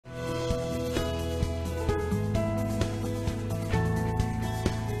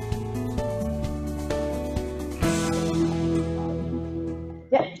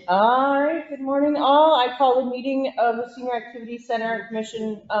All right, good morning all. I call the meeting of the Senior Activity Center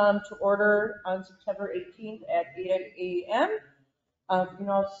Commission to order on September 18th at 8 a.m. You can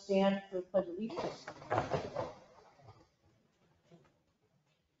all stand for the Pledge of Allegiance.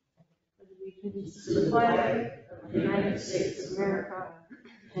 Allegiance to the flag of the United States of America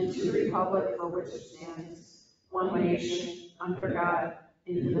and to the republic for which it stands, one nation, under God,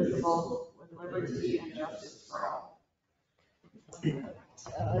 indivisible, with liberty and justice for all.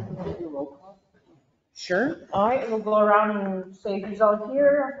 Sure. All right, we'll go around and say who's all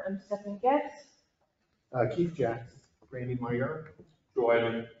here. I'm Stephanie Getz. Keith Jacks, Randy Meyer,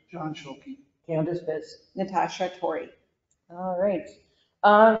 Joanne, John Schulke, Candace Biz. Natasha Torrey. All right.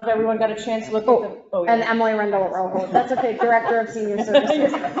 Has everyone got a chance to look at the... And Emily Rendell Rojo. That's okay, Director of Senior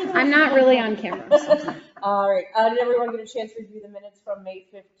Services. I'm not really on camera. So. All right. Did everyone get a chance to review the minutes from May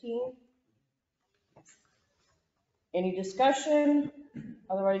 15th? Any discussion?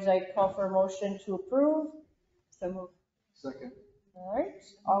 Otherwise, I call for a motion to approve. So moved. second. All right.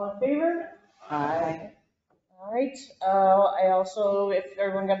 All in favor? Aye. All right. I also, if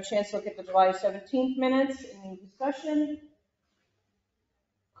everyone got a chance to look at the July 17th minutes, any discussion?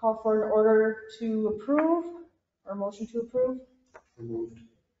 Call for an order to approve or motion to approve. Removed.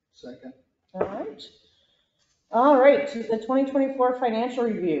 Second. All right. All right. The 2024 financial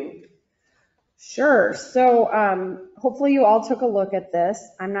review. Sure. So hopefully you all took a look at this.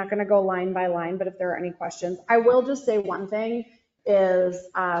 I'm not going to go line by line, but if there are any questions, I will just say one thing is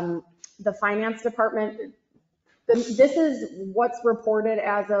the finance department, this is what's reported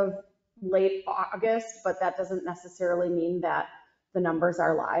as of late August, but that doesn't necessarily mean that the numbers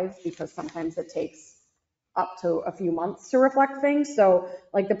are live because sometimes it takes up to a few months to reflect things. So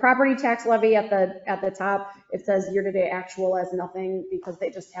like the property tax levy at the top, it says year-to-date actual as nothing because they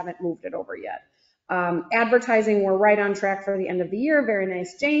just haven't moved it over yet. Advertising, we're right on track for the end of the year. Very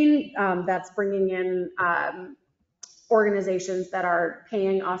nice, Jane. That's bringing in organizations that are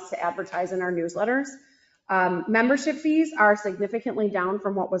paying us to advertise in our newsletters. Membership fees are significantly down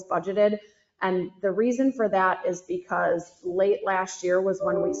from what was budgeted. And the reason for that is because late last year was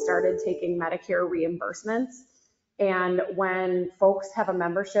when we started taking Medicare reimbursements. And when folks have a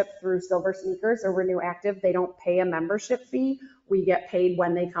membership through Silver Sneakers or Renew Active, they don't pay a membership fee. We get paid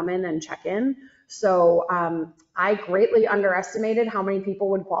when they come in and check in. So I greatly underestimated how many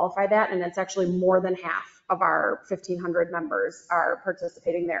people would qualify that. And it's actually more than half of our 1,500 members are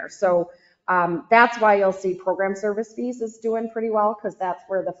participating there. So that's why you'll see program service fees is doing pretty well because that's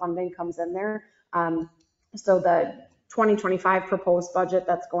where the funding comes in there. So the 2025 proposed budget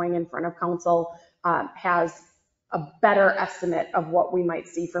that's going in front of council has a better estimate of what we might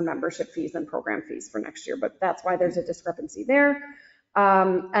see for membership fees and program fees for next year, but that's why there's a discrepancy there.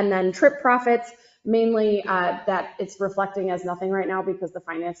 And then trip profits, mainly that it's reflecting as nothing right now because the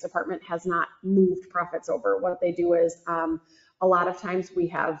finance department has not moved profits over. What they do is a lot of times we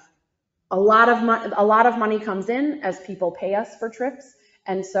have a lot of money comes in as people pay us for trips.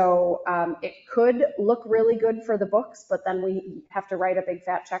 And so it could look really good for the books, but then we have to write a big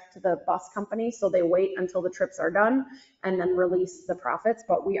fat check to the bus company. So they wait until the trips are done and then release the profits.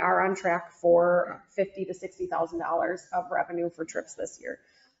 But we are on track for $50,000 to $60,000 of revenue for trips this year.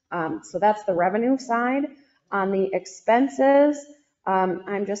 So that's the revenue side. On the expenses,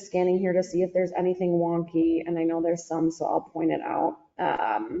 I'm just scanning here to see if there's anything wonky. And I know there's some, so I'll point it out.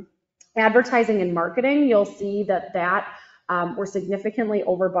 Advertising and marketing, you'll see that we're significantly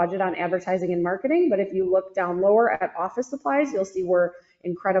over budget on advertising and marketing, but if you look down lower at office supplies, you'll see we're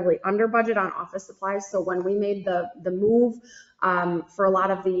incredibly under budget on office supplies. So when we made the move for a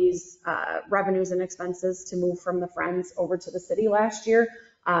lot of these revenues and expenses to move from the Friends over to the city last year,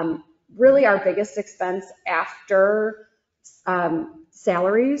 really our biggest expense after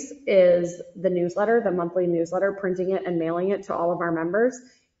salaries is the newsletter, the monthly newsletter, printing it and mailing it to all of our members.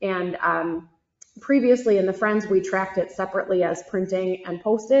 And previously in the Friends, we tracked it separately as printing and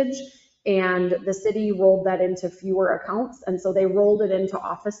postage, and the city rolled that into fewer accounts. And so they rolled it into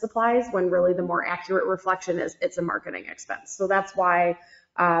office supplies when really the more accurate reflection is it's a marketing expense. So that's why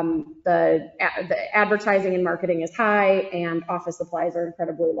the advertising and marketing is high and office supplies are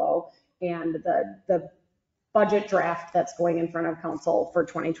incredibly low. And the budget draft that's going in front of council for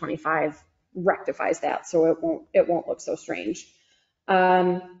 2025 rectifies that. So it won't look so strange.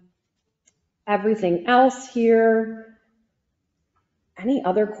 Everything else here. Any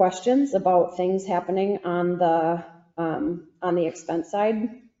other questions about things happening on the expense side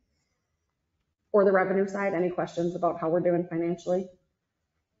or the revenue side? Any questions about how we're doing financially?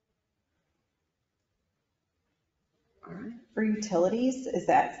 All right, For utilities, is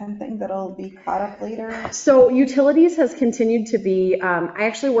that something that'll be caught up later? So utilities has continued to be, I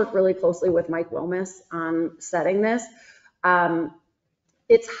actually work really closely with Mike Wilmus on setting this.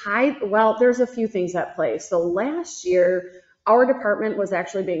 It's high, well, there's a few things at play. So last year, our department was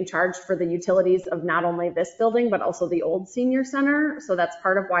actually being charged for the utilities of not only this building, but also the old senior center. So that's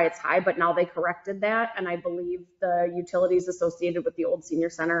part of why it's high, but now they corrected that. And I believe the utilities associated with the old senior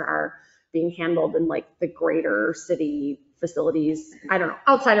center are being handled in like the greater city facilities, I don't know,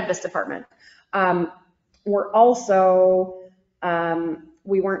 outside of this department. We're also,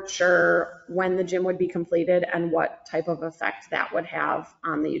 we weren't sure when the gym would be completed and what type of effect that would have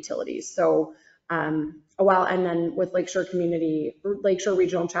on the utilities. So, and then with Lakeshore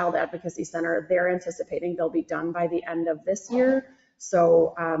Regional Child Advocacy Center, they're anticipating they'll be done by the end of this year.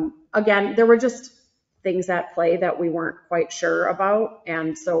 So, again, there were just things at play that we weren't quite sure about.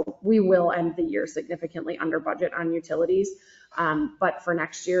 And so we will end the year significantly under budget on utilities. But for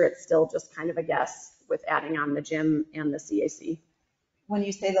next year, it's still just kind of a guess with adding on the gym and the CAC. When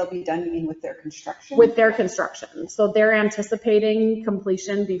you say they'll be done, you mean with their construction? With their construction. So they're anticipating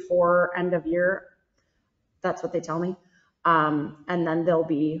completion before end of year. That's what they tell me. And then they'll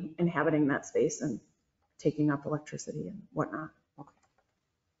be inhabiting that space and taking up electricity and whatnot.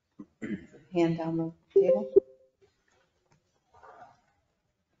 Hand down the table.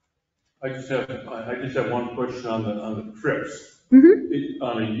 I just have one question on the trips. Mm-hmm.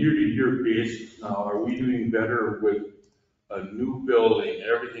 On a year-to-year basis now, are we doing better with a new building and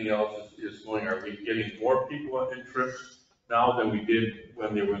everything else is going? Are we getting more people in trips now than we did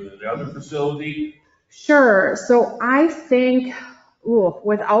when they were in the other facility? Sure. So I think,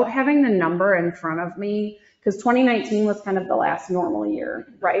 without having the number in front of me, because 2019 was kind of the last normal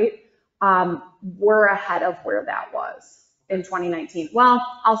year, right? We're ahead of where that was in 2019. Well,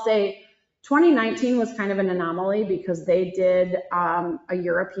 I'll say 2019 was kind of an anomaly because they did a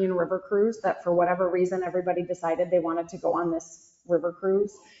European river cruise that for whatever reason, everybody decided they wanted to go on this river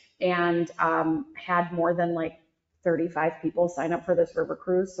cruise and had more than like 35 people sign up for this river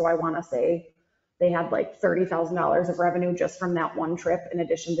cruise. So I want to say they had like $30,000 of revenue just from that one trip in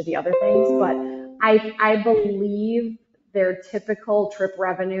addition to the other things. But I believe their typical trip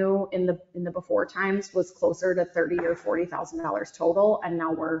revenue in the before times was closer to $30,000 or $40,000 total. And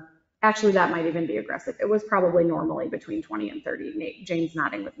now actually that might even be aggressive. It was probably normally between 20 and 30. Jane's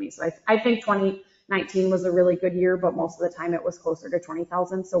nodding with me. So I think 2019 was a really good year, but most of the time it was closer to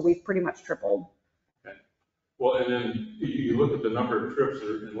 20,000. So we've pretty much tripled. Okay. Well, and then you look at the number of trips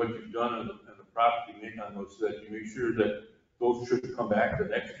and what you've done and the profit you make on those, so that you make sure that those trips come back the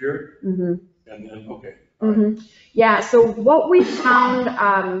next year. Mm-hmm. And then, okay. Mm-hmm. Yeah, so what we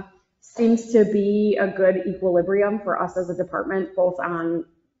found seems to be a good equilibrium for us as a department, both on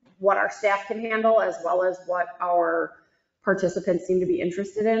what our staff can handle as well as what our participants seem to be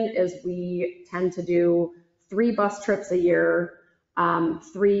interested in, is we tend to do 3 bus trips a year,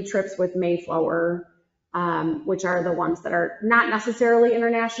 3 trips with Mayflower, which are the ones that are not necessarily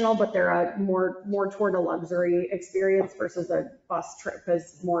international, but they're a more toward a luxury experience versus a bus trip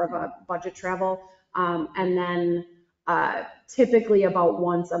is more of a budget travel. And then typically about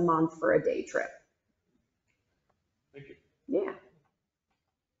once a month for a day trip. Thank you. Yeah,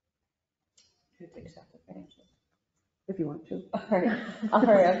 Accept the financials. if you want to. All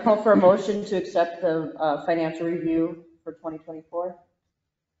right, I'll call for a motion to accept the financial review for 2024.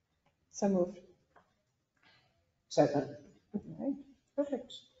 So moved. Second. All right,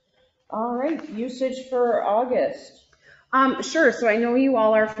 perfect. All right, usage for August. Sure. So I know you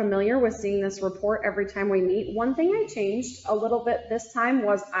all are familiar with seeing this report every time we meet. One thing I changed a little bit this time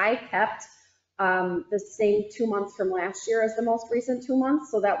was I kept the same 2 months from last year as the most recent 2 months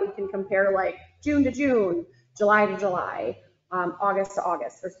so that we can compare like June to June, July to July, August to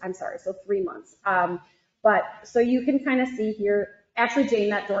August, so 3 months. But so you can kind of see here, actually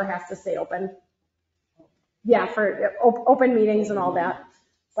Jane, that door has to stay open. Yeah, for open meetings and all that.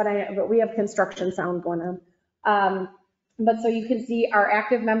 But we have construction sound going on. But so you can see our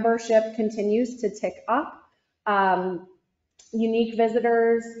active membership continues to tick up. Unique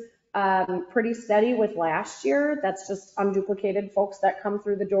visitors, pretty steady with last year. That's just unduplicated folks that come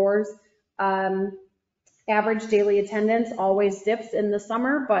through the doors. Average daily attendance always dips in the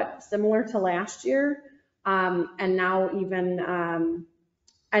summer, but similar to last year. And now even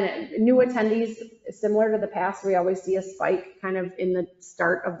and new attendees, similar to the past, we always see a spike kind of in the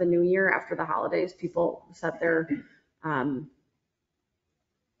start of the new year after the holidays. People set their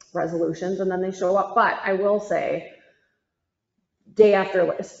resolutions and then they show up. But I will say, day after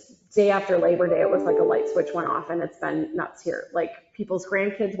Labor Day, it was like a light switch went off, and it's been nuts here. Like people's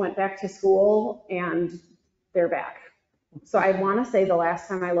grandkids went back to school and they're back. So I want to say the last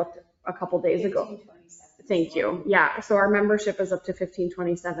time I looked a couple days ago. Thank you. Yeah, so our membership is up to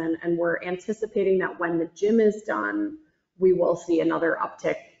 1527, and we're anticipating that when the gym is done, we will see another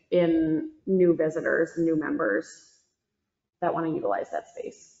uptick in new visitors, new members that want to utilize that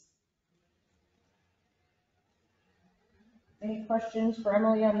space. Any questions for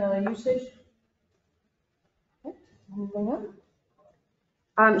Emily on the usage? Okay, moving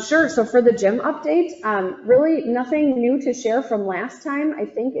on. Sure, so for the gym update, really nothing new to share from last time, I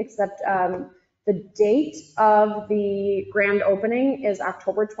think, except the date of the grand opening is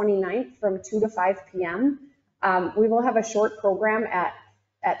October 29th from 2 to 5 p.m. We will have a short program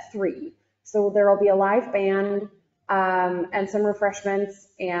at 3. So there will be a live band and some refreshments,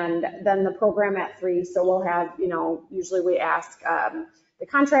 and then the program at 3. So we'll have, usually we ask the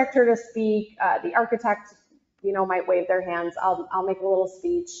contractor to speak, the architect, might wave their hands. I'll make a little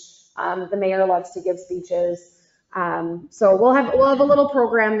speech. The mayor loves to give speeches. So we'll have a little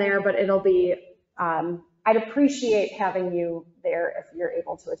program there, but it'll be, I'd appreciate having you there if you're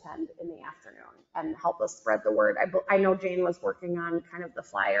able to attend in the afternoon and help us spread the word. I know Jane was working on kind of the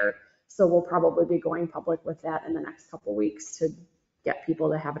flyer, so we'll probably be going public with that in the next couple weeks to get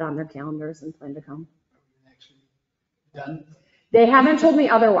people to have it on their calendars and plan to come. Done? They haven't told me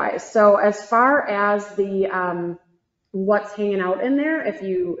otherwise. So as far as the what's hanging out in there, if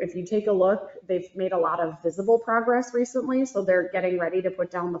you take a look, they've made a lot of visible progress recently. So they're getting ready to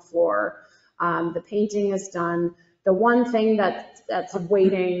put down the floor. The painting is done. The one thing that's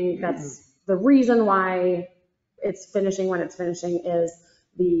waiting, that's the reason why it's finishing when it's finishing, is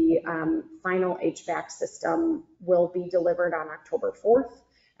the final HVAC system will be delivered on October 4th.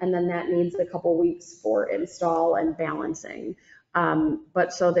 And then that needs a couple weeks for install and balancing.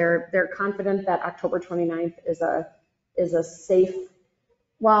 But so they're confident that October 29th is a safe,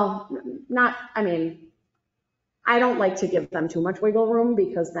 well, not, I don't like to give them too much wiggle room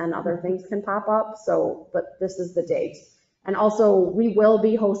because then other things can pop up. So, but this is the date. And also we will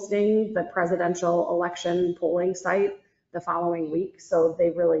be hosting the presidential election polling site the following week. So they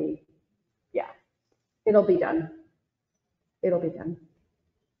really, yeah, it'll be done. It'll be done.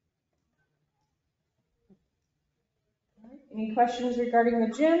 Any questions regarding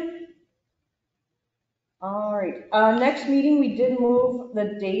the gym? All right, next meeting, we did move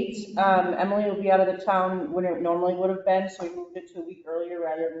the date. Emily will be out of the town when it normally would have been, so we moved it to a week earlier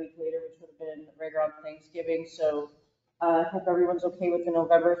rather than a week later, which would have been right around Thanksgiving. So I hope everyone's okay with the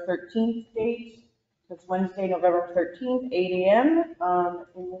November 13th date. It's Wednesday, November 13th, 8 a.m.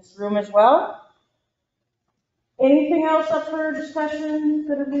 In this room as well. Anything else up for discussion?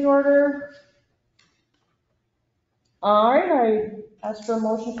 Good of the order? All right, I ask for a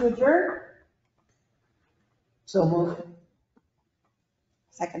motion to adjourn. So moved.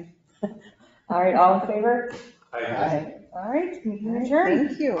 Second. All right, all in favor? Aye. All right, meeting adjourned.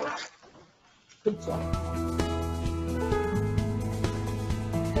 Thank you. Good job.